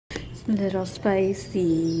Little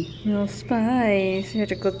Spicy. Little Spice. You're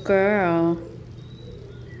a good girl.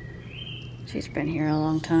 She's been here a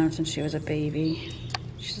long time, since she was a baby.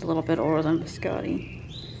 She's a little bit older than Biscotti.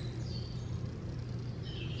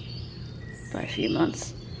 By a few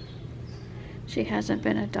months. She hasn't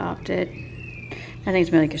been adopted. I think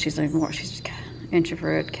it's mainly because she's an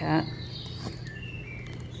introverted cat.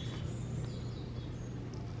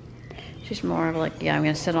 She's more of like, yeah, I'm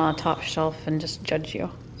gonna sit on a top shelf and just judge you.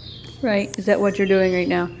 Right, is that what you're doing right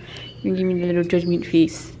now? You're giving me a little judgment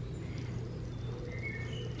face.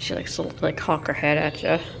 She likes to like cock her head at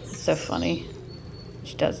you. It's so funny.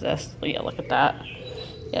 She does this. Yeah, look at that.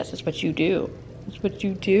 Yes, that's what you do. That's what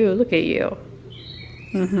you do. Look at you.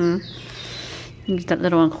 Mm-hmm. That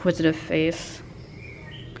little inquisitive face.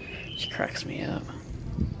 She cracks me up.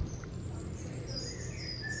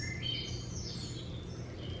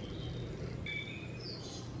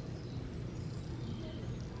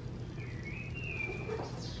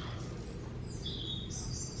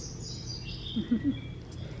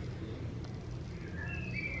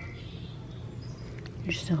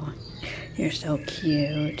 You're so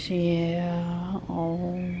cute. Yeah.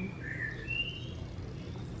 Oh.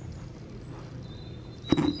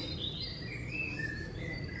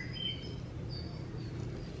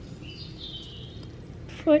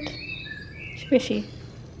 Foot. Squishy.